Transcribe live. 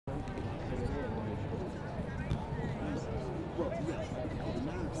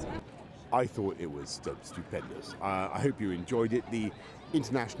I thought it was stupendous. I hope you enjoyed it. The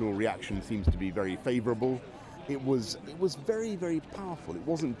international reaction seems to be very favourable. It was very, very powerful. It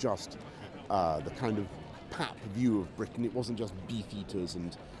wasn't just the kind of pap view of Britain. It wasn't just Beefeaters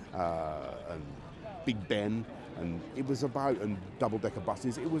and Big Ben, and it was about double-decker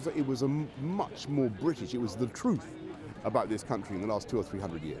buses. It was a much more British. It was the truth about this country in the last 200 or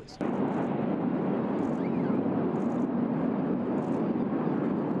 300 years.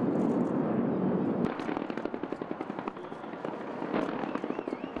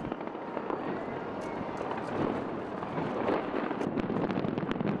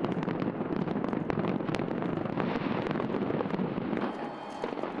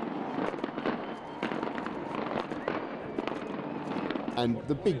 And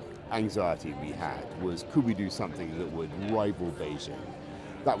the big anxiety we had was, could we do something that would rival Beijing?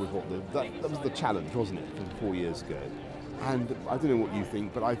 That was that was the challenge, wasn't it, from 4 years ago? And I don't know what you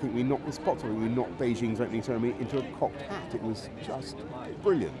think, but I think we knocked the spots off. We knocked Beijing's opening ceremony into a cocked hat. It was just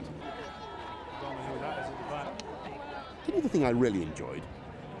brilliant. You know the thing I really enjoyed?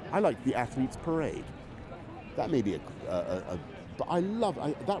 I liked the athletes' parade. That may be but I love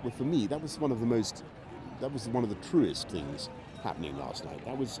that. Was for me. That was one of the truest things happening last night.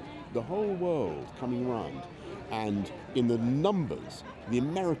 That was the whole world coming round, and in the numbers, the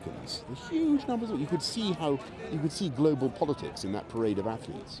Americans, the huge numbers. You could see global politics in that parade of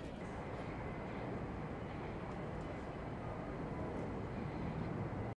athletes.